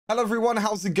Hello everyone,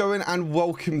 how's it going, and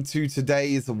welcome to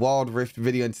today's Wild Rift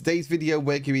video. In today's video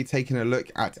we're going to be taking a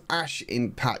look at Ashe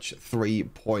in patch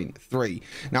 3.3.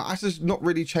 Now Ashe has not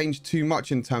really changed too much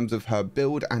in terms of her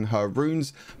build and her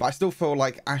runes, but I still feel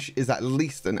like Ashe is at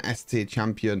least an S tier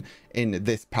champion in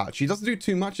this patch. She doesn't do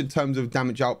too much in terms of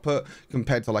damage output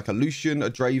compared to like a Lucian, a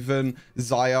Draven,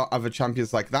 Xayah, other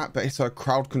champions like that, but it's her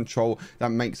crowd control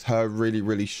that makes her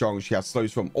really strong. She has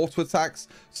slows from auto attacks,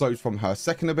 slows from her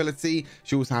second ability.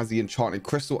 She also has the enchanted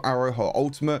crystal arrow, her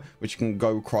ultimate, which can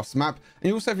go cross map, and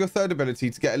you also have your third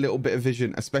ability to get a little bit of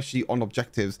vision, especially on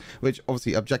objectives, which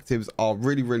obviously objectives are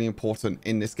really important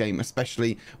in this game,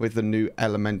 especially with the new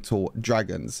elemental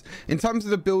dragons. In terms of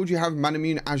the build, you have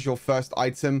Manamune as your first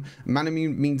item.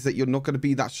 Manamune means that you're not going to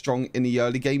be that strong in the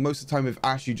early game. Most of the time with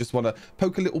Ashe, you just want to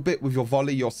poke a little bit with your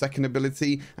volley, your second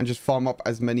ability, and just farm up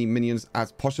as many minions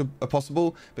as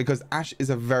possible, because Ashe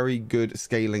is a very good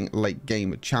scaling late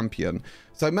game champion.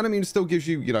 So Manamune still gives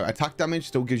you, attack damage,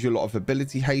 still gives you a lot of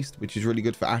ability haste, which is really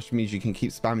good for Ashe. Means you can keep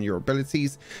spamming your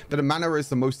abilities, but the mana is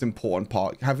the most important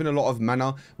part. Having a lot of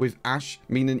mana with Ashe,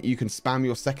 meaning you can spam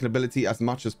your second ability as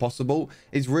much as possible,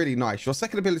 is really nice. Your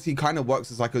second ability kind of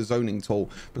works as like a zoning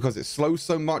tool because it slows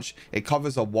so much, it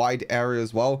covers a wide area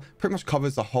as well, pretty much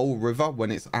covers the whole river when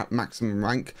it's at maximum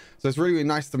rank. So it's really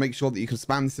nice to make sure that you can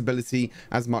spam this ability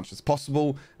as much as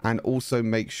possible, and also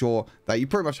make sure that you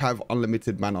pretty much have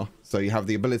unlimited mana. So you have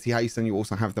the ability haste and you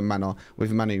also have the mana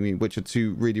with Manamune, which are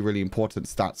two really important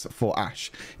stats for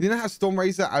Ashe. You then have Storm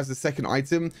Razor as the second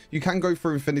item. You can go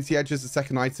for Infinity Edge as the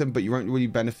second item, but you won't really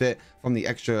benefit from the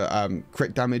extra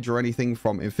crit damage or anything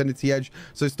from Infinity Edge.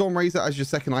 So Storm Razor as your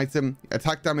second item,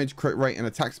 attack damage, crit rate, and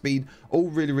attack speed, all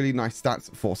really nice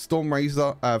stats for Storm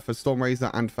Razor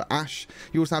and for Ashe.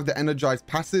 You also have the Energized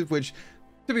passive, which,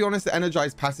 to be honest, the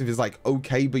Energized passive is like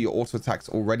okay, but your auto attack's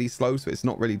already slow, so it's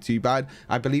not really too bad.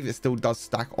 I believe it still does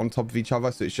stack on top of each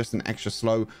other, so it's just an extra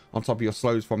slow on top of your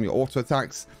slows from your auto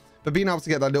attacks. But being able to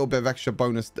get that little bit of extra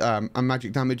bonus and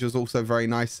magic damage is also very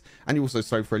nice, and you also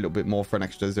slow for a little bit more for an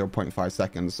extra 0.5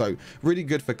 seconds. So really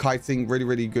good for kiting,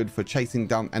 really good for chasing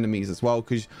down enemies as well,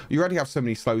 because you already have so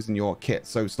many slows in your kit,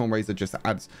 so Storm Razor just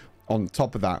adds on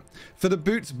top of that. For the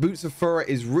Boots of Fura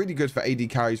is really good for AD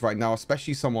carries right now,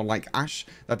 especially someone like Ashe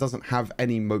that doesn't have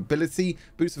any mobility.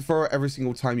 Boots of Fura, every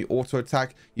single time you auto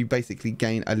attack, you basically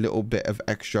gain a little bit of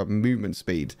extra movement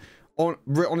speed.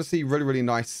 Honestly, really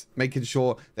nice, making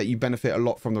sure that you benefit a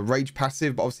lot from the Rage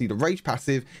passive. But obviously the Rage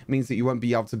passive means that you won't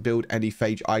be able to build any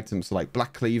phage items, so like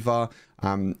Black Cleaver,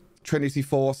 Trinity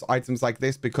Force, items like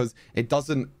this, because it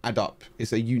doesn't add up.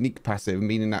 It's a unique passive,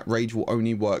 meaning that Rage will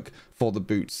only work for the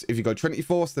boots. If you go Trinity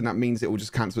Force, then that means it will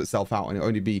just cancel itself out and it'll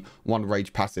only be one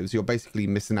Rage passive, so you're basically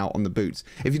missing out on the boots.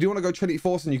 If you do want to go Trinity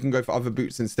Force and you can go for other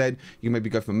boots instead, you can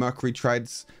maybe go for Mercury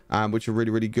Treads, which are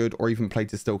really good, or even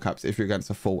Plated Steel Caps if you're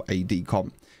against a full AD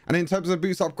comp. And in terms of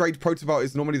boots upgrade, Protobelt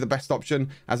is normally the best option.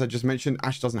 As I just mentioned,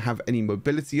 Ashe doesn't have any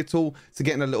mobility at all, so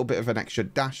getting a little bit of an extra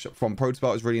dash from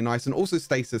Protobelt is really nice, and also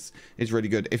Stasis is really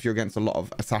good if you're against a lot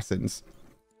of assassins.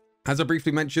 As I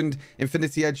briefly mentioned,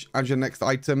 Infinity Edge as your next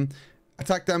item.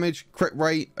 Attack damage, crit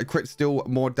rate, a crit still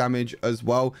more damage as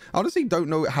well. I honestly don't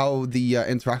know how the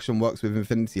interaction works with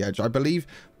Infinity Edge. I believe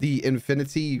the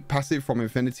Infinity passive from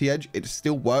Infinity Edge, it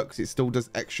still works, it still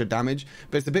does extra damage,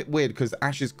 but it's a bit weird because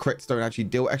Ashe's crits don't actually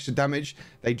deal extra damage,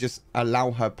 they just allow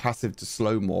her passive to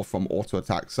slow more from auto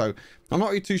attack. So I'm not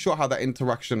really too sure how that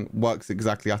interaction works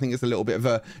exactly. I think it's a little bit of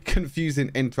a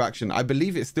confusing interaction. I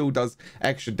believe it still does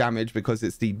extra damage because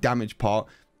it's the damage part,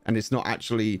 and it's not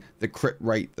actually the crit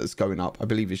rate that's going up. I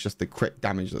believe it's just the crit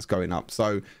damage that's going up.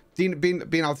 So being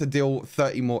able to deal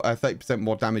 30%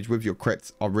 more damage with your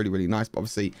crits are really nice, but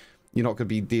obviously you're not going to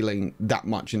be dealing that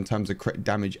much in terms of crit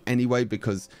damage anyway,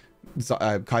 because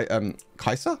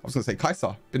Kai'Sa? I was going to say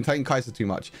Kai'Sa. Been playing Kai'Sa too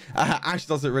much. Ashe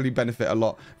doesn't really benefit a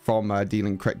lot from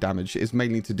dealing crit damage. It's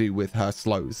mainly to do with her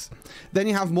slows. Then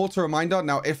you have Mortar Reminder.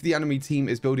 Now, if the enemy team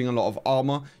is building a lot of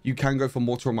armor, you can go for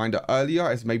Mortar Reminder earlier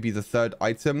as maybe the third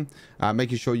item,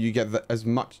 making sure you get as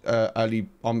much early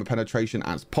armor penetration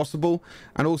as possible.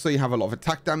 And also you have a lot of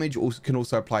attack damage. Can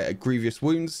also apply at Grievous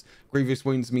Wounds. Grievous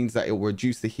Wounds means that it will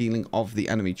reduce the healing of the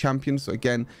enemy champion. So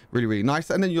again, really nice.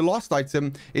 And then your last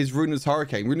item is Runa's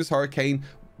Hurricane. Runa's Hurricane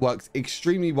works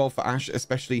extremely well for Ashe,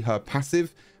 especially her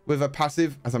passive. With her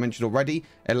passive, as I mentioned already,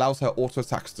 it allows her auto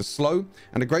attacks to slow.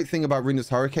 And the great thing about Runa's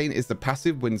Hurricane is the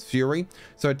passive wins Fury.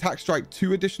 So attack strike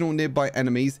 2 additional nearby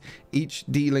enemies, each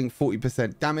dealing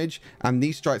 40% damage. And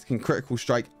these strikes can critical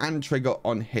strike and trigger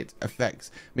on hit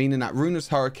effects, meaning that Runa's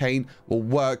Hurricane will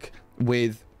work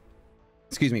with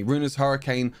Runa's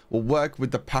Hurricane will work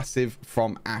with the passive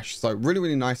from Ashe. So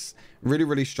really nice,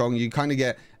 really strong. You kind of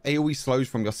get AoE slows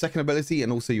from your second ability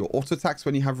and also your auto attacks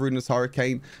when you have Runeless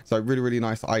Hurricane. So really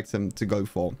nice item to go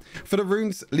for. For the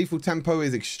runes, Lethal Tempo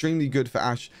is extremely good for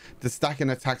Ashe. The stack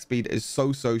and attack speed is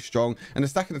so strong, and the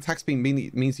stack and attack speed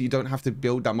means you don't have to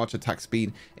build that much attack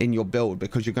speed in your build,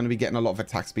 because you're going to be getting a lot of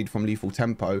attack speed from Lethal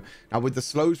Tempo. Now with the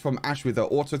slows from Ashe with the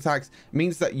auto attacks,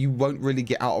 means that you won't really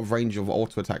get out of range of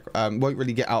auto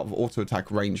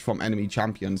attack, range from enemy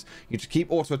champions. You just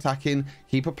keep auto attacking,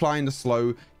 keep applying the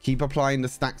slow, keep applying the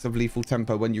stacks of Lethal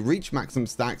Tempo. When you reach maximum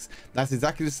stacks, that's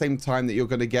exactly the same time that you're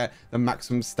going to get the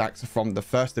maximum stacks from the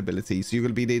first ability. So you're going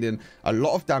to be needing a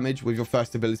lot of damage with your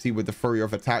first ability with the flurry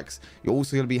of attacks. You're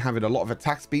also going to be having a lot of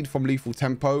attack speed from Lethal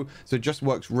Tempo. So it just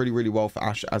works really well for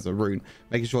Ashe as a rune,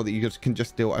 making sure that you can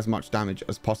just deal as much damage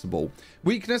as possible.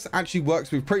 Weakness actually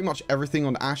works with pretty much everything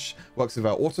on Ashe. Works with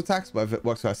her auto attacks, whether it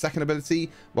works with her second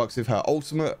ability, works with her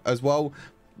ultimate as well.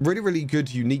 Really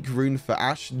good unique rune for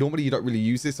Ashe. Normally you don't really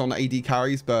use this on AD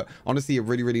carries, but honestly a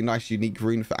really nice unique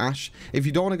rune for Ashe. If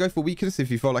you don't want to go for weakness, if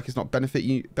you feel like it's not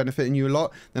benefiting you a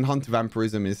lot, then Hunter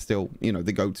Vampirism is still, you know,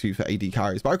 the go-to for AD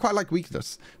carries. But I quite like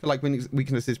weakness. I feel like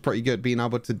weakness is pretty good. Being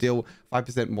able to deal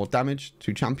 5% more damage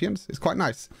to champions is quite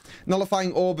nice.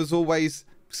 Nullifying Orb, as always,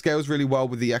 scales really well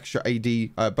with the extra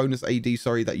AD bonus AD,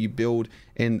 sorry, that you build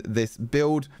in this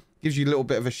build. Gives you a little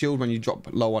bit of a shield when you drop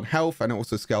low on health, and it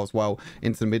also scales well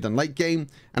into the mid and late game.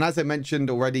 And as I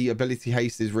mentioned already, ability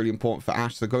haste is really important for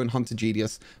Ashe. So go and Hunter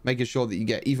Genius, making sure that you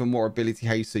get even more ability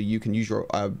haste so you can use your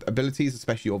abilities,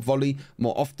 especially your volley,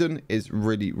 more often is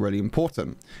really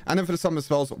important. And then for the summer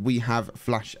spells, we have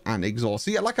Flash and Exhaust. So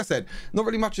yeah, like I said, not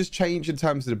really much has changed in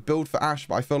terms of the build for Ashe,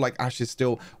 but I feel like Ashe is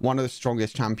still one of the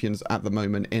strongest champions at the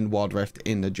moment in Wild Rift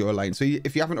in the duo lane. So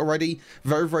if you haven't already,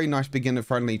 very nice beginner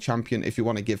friendly champion. If you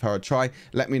want to give her a try,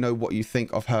 let me know what you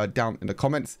think of her down in the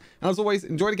comments. And as always,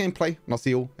 enjoy the gameplay, and I'll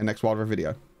see you all in the next Wild Rift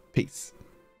video. Peace.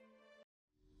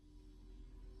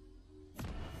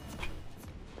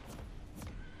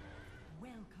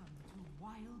 Welcome to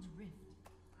Wild Rift.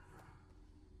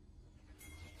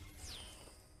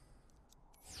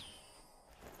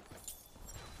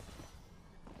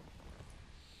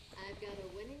 I've got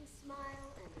a winning smile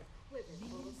and a quiver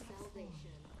full of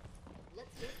salvation.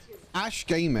 Let's get to it. Ashe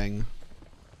Gaming.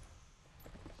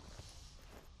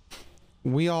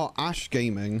 We are Ashe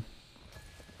Gaming.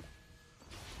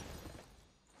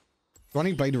 Do I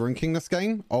need Blade of Rune King this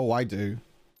game? Oh, I do.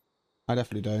 I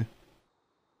definitely do.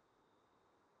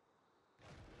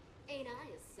 Ain't I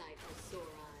a sight for sore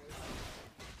eyes?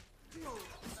 No.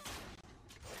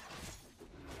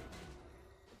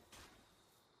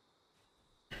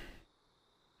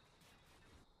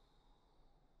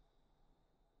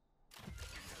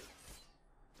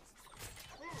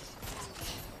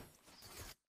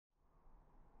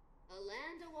 A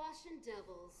land awash in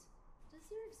devils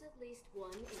deserves at least one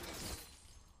innocent.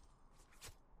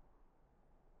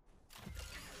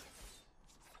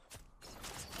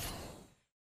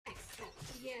 Accept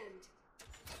the end.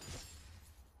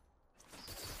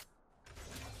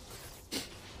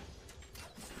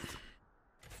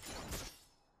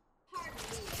 Pardon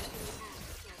me for the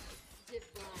acts of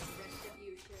divine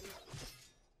retribution.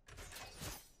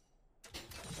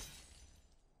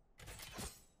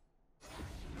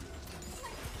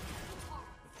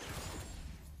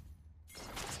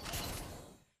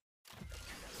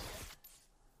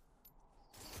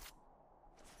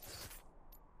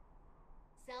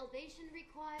 Salvation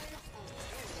requires a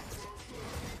very fast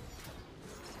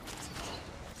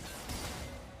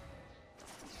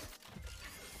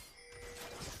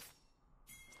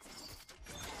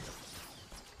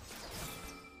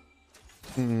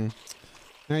hand.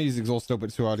 I use Exhaust a little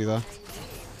bit too early there.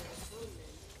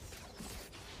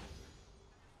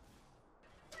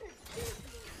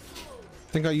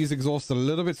 I think I use Exhaust a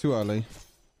little bit too early.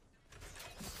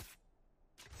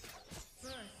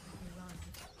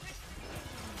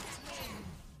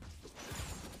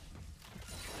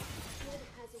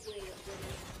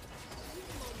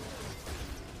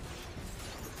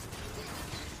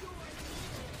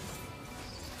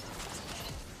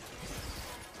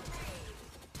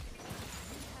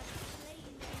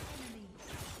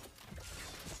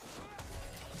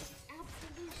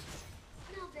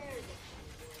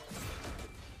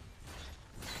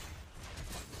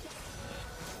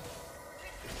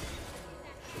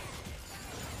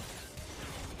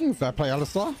 Fair play,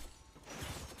 Alistar.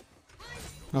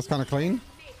 That's kind of clean.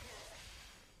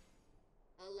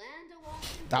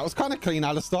 That was kind of clean,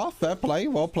 Alistar. Fair play.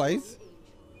 Well played.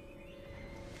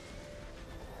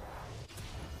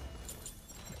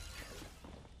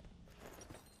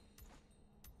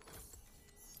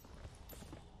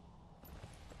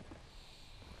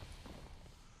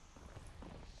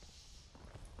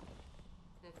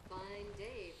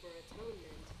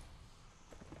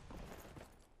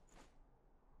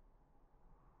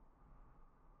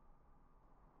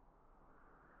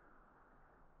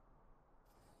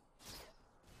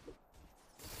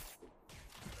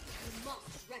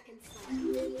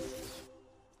 reconcile.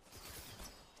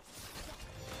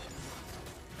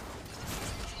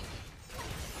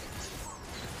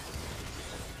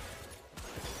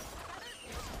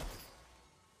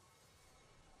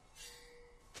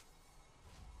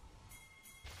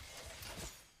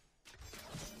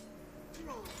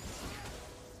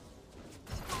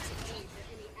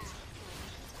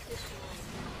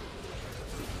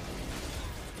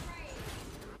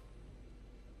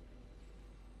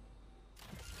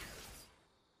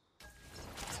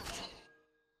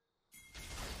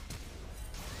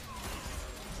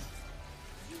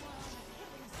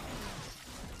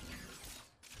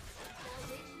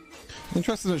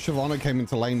 Interesting that Shyvana came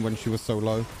into lane when she was so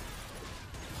low.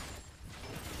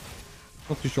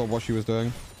 Not too sure what she was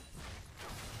doing.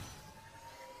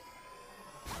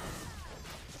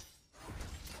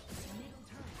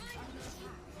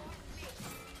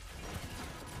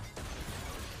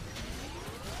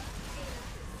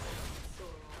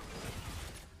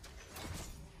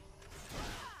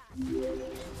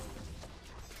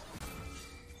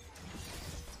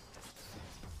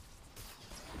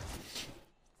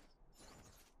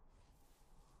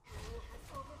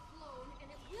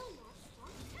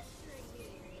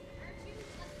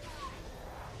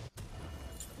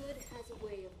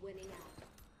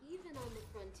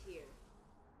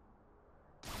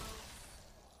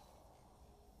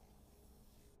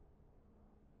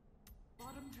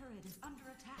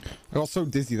 I got so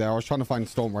dizzy there. I was trying to find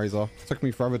Storm Razor. It took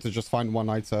me forever to just find one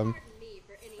item. Pardon me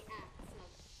for any acts of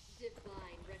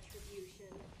divine retribution.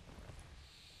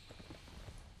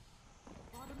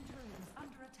 Bottom turret is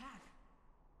under attack.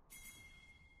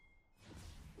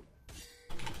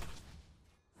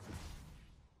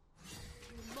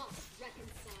 You must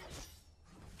reconcile.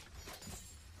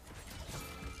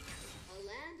 A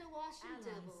land awash in Ally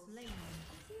devils slain.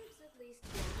 deserves at least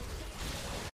one.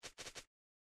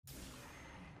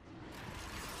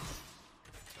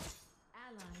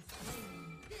 Ally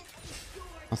slain. This is your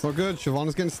That's not good.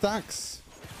 Shyvana's getting stacks.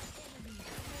 Enemy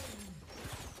slain.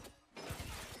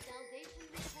 salvation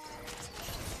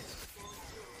required.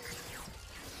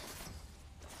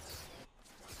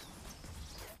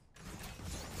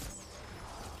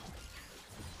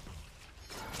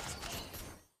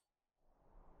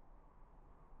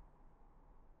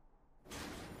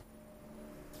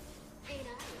 Ain't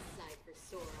I a sight for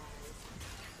sore eyes?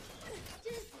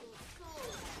 Dismal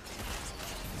soul.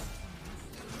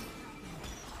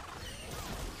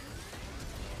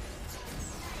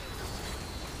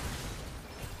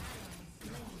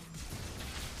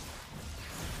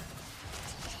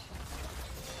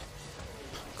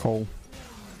 Cool.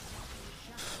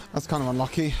 That's kind of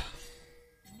unlucky.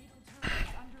 Middle turret is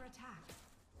under attack.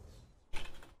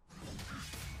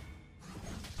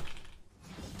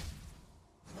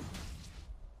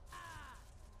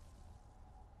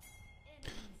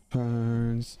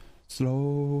 Turns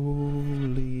slowly.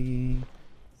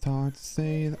 It's hard to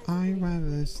say that I'd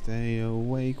rather stay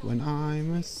awake when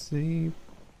I'm asleep.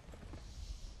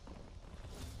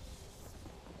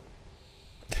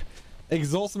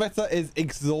 Exhaust meta is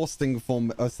exhausting for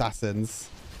assassins.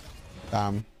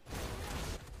 Damn.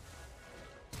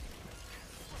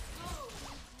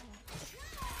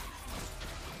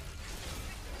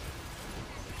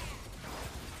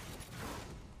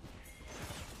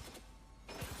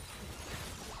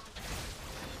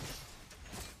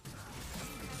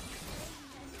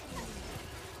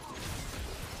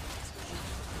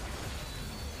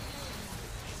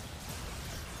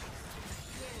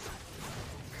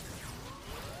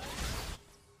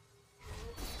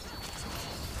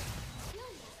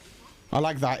 I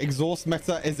like that. Exhaust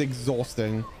meta is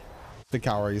exhausting the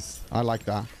carries. I like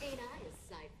that. Ain't I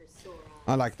a sight for sore eyes?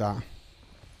 I like that.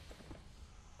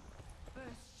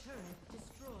 First turret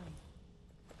destroyed.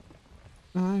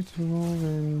 I told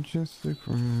him just to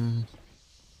crash.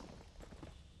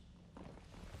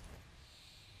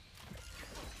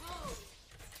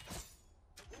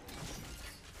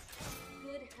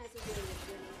 Good has a way of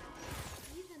winning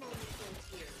out, even on the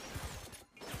frontier.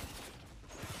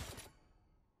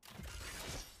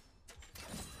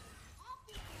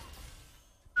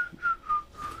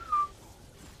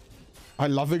 I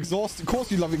love exhaust. Of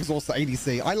course you love exhaust at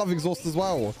ADC. I love exhaust as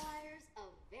well. Requires a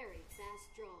very fast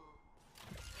draw.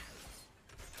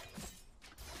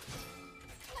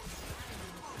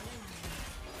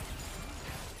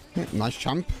 Yeah, nice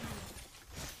champ.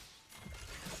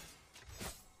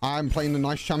 I'm playing a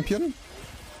nice champion.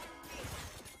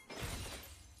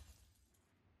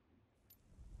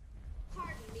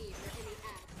 Pardon me for any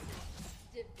acts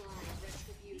of divine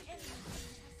retribution.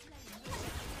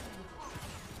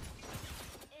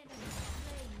 Enemy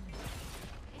slain.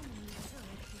 Enemy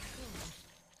turret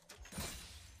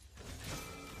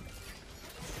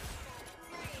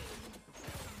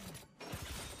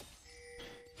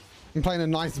I'm playing a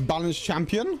nice balanced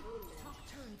champion. Top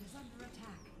turret is under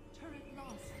attack. Turret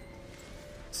lost.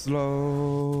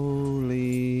 Slowly.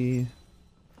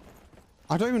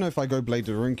 I don't even know if I go Blade of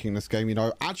the Ruin King this game, you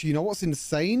know. Actually, you know what's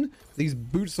insane? These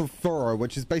Boots of Furrow,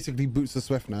 which is basically Boots of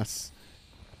Swiftness.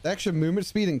 The extra movement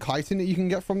speed and kiting that you can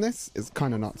get from this is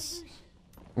kind of nuts.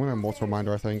 I'm going to Mortal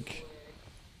Reminder, I think.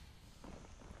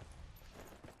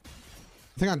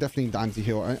 I think I definitely need the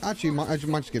anti-heal. Actually, I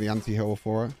might just get the anti-heal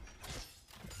for it.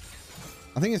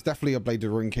 I think it's definitely a Blade of the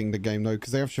Ruin King, the game, though,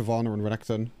 because they have Shyvana and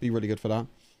Renekton. Be really good for that.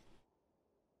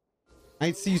 I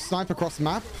need to see you snipe across the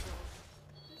map.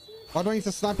 Why do I need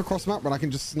to snipe across the map when I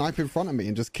can just snipe in front of me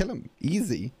and just kill him?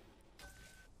 Easy.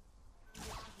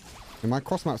 And my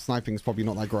cross-map sniping is probably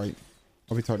not that great.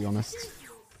 I'll be totally honest.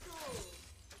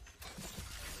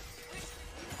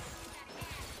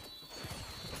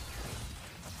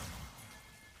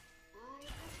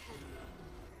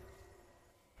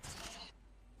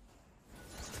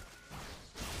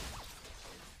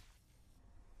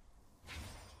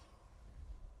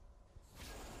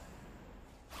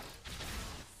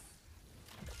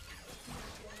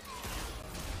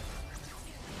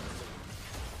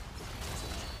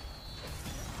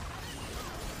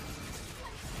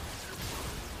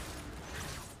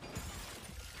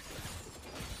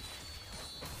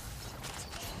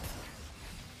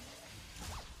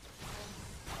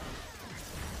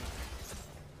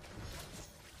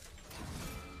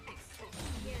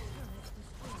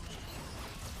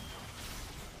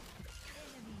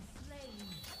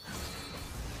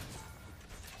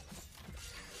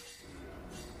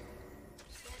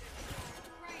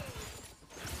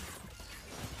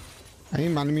 Hey,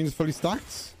 Manamune is fully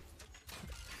stacked.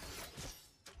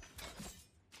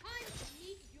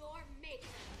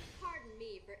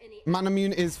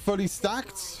 Manamune is fully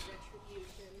stacked.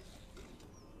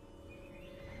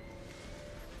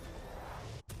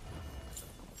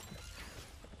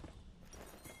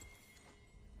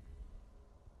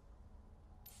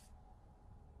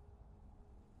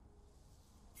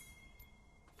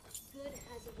 Good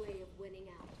has a way of winning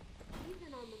out,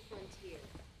 even on the frontier.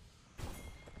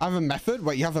 I have a method?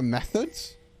 Wait, you have a method?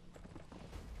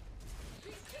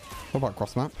 What about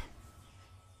cross map?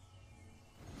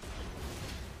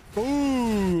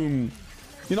 Boom!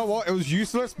 You know what? It was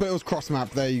useless, but it was cross map.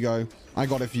 There you go. I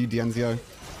got it for you, Dienzio.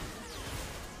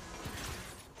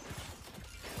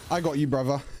 I got you,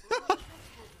 brother.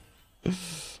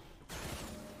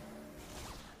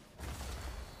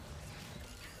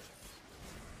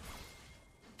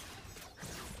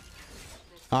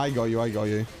 I got you, I got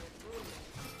you.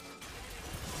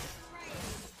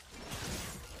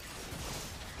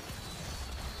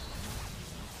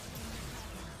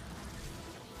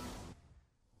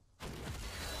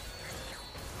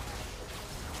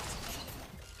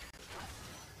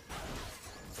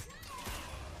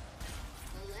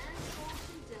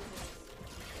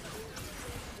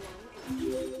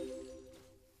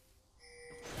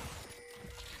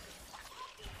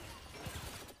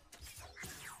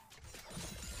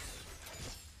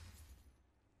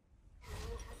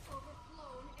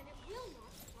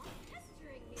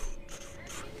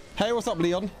 Hey, what's up,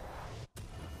 Leon?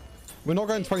 We're not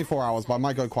going 24 hours, but I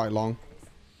might go quite long.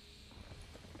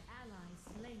 Ally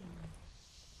slain.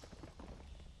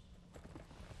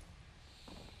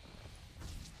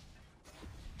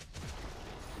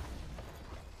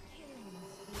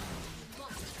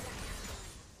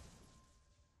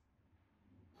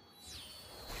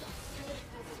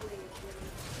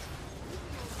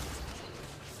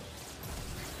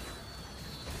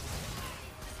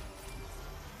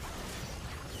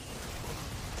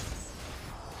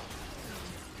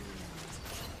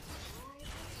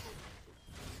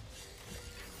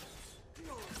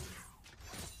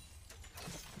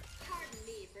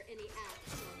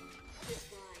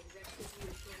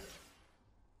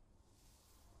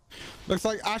 Looks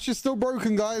like Ashe is still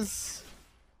broken, guys.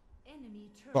 Enemy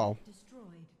turret Well, destroyed.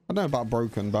 I don't know about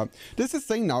broken, but this is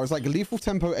the thing now. It's like lethal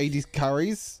tempo AD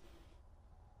carries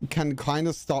can kind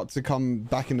of start to come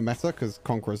back in the meta because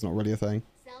Conqueror is not really a thing.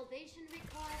 Salvation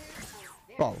requires a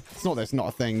very Well, it's not that it's not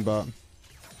a thing, but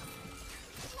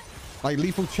like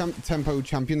lethal tempo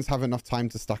champions have enough time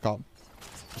to stack up.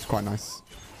 It's quite nice.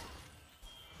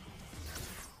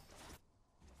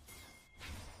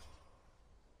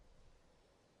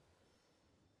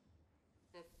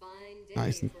 Nah,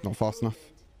 it's not fast enough.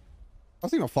 I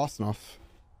think not fast enough.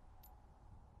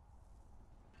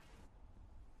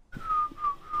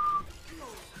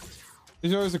 You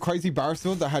know, there's a crazy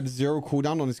Battlefield that had 0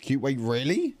 cooldown on his Q. Wait,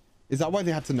 really? Is that why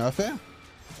they had to nerf it?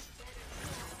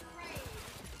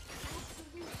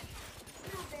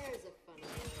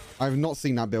 I've not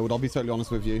seen that build. I'll be totally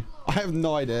honest with you. I have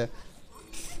no idea.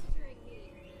 Picturing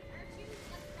me. Virtues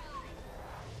ascribe.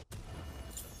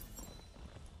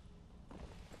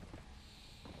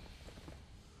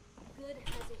 Good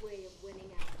has a way of winning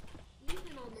out,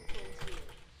 even on the frontier.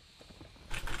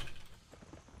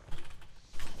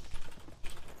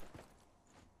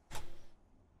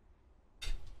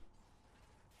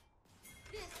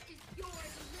 This is your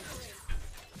deliverance.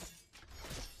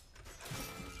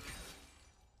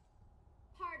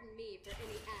 Pardon me for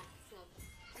any acts of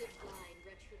divine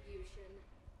retribution.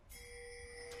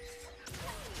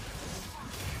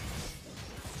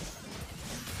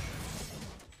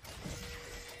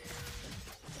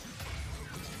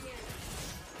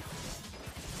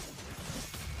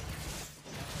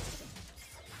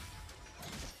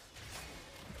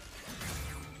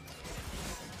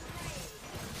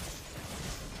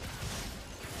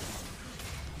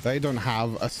 They don't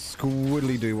have a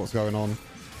squiddly do what's going on. Has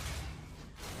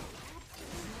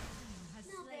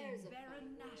Now slain there's a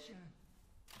Baron fight. Nashor.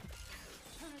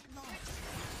 Turret lost.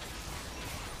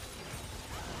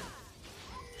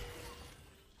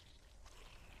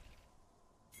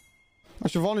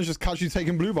 Siobhan is just casually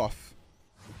taking blue buff.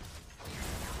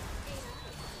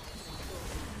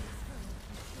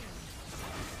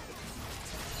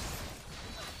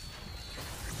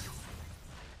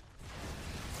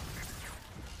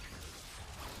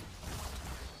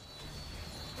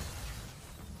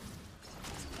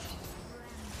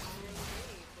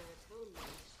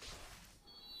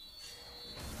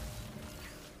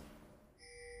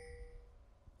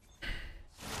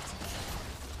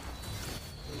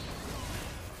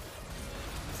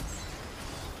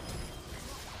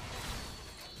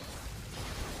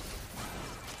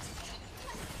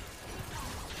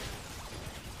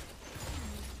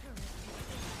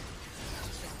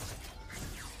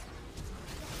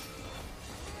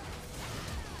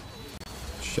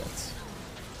 Shit.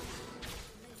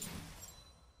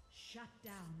 Shut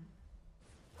down.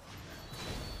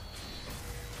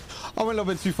 I went a little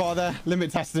bit too far there.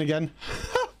 Limit testing again.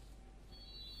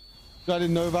 If I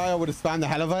didn't know about it, I would have spammed the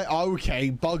hell of it. Okay,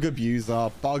 bug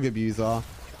abuser. Bug abuser.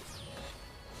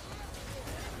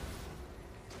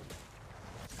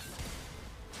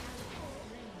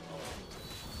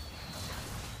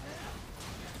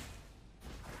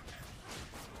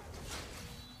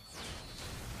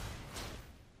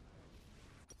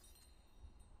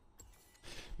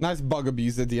 Nice bug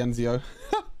abuser, DNZO.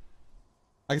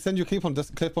 I can send you a clip on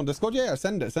Discord. Yeah,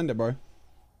 send it, bro. Land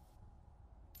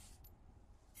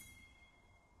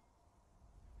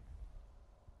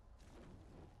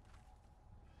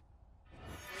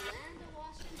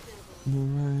awash in devils. At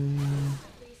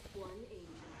least one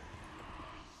angel.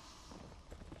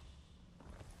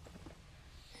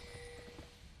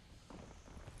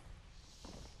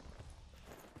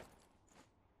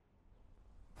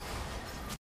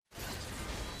 Good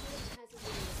has a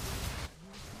way of winning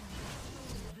out,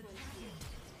 even on the frontier.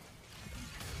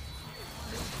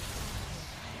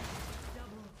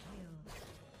 Double kill.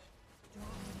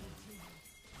 Dominating.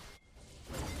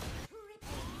 Triple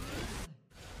kill.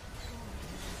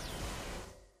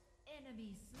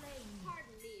 Enemy slain.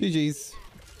 Pardon me. GG's.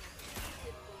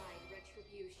 Divine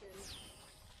retribution.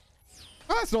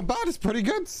 Ah, it's not bad. It's pretty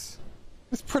good. It's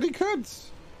pretty good.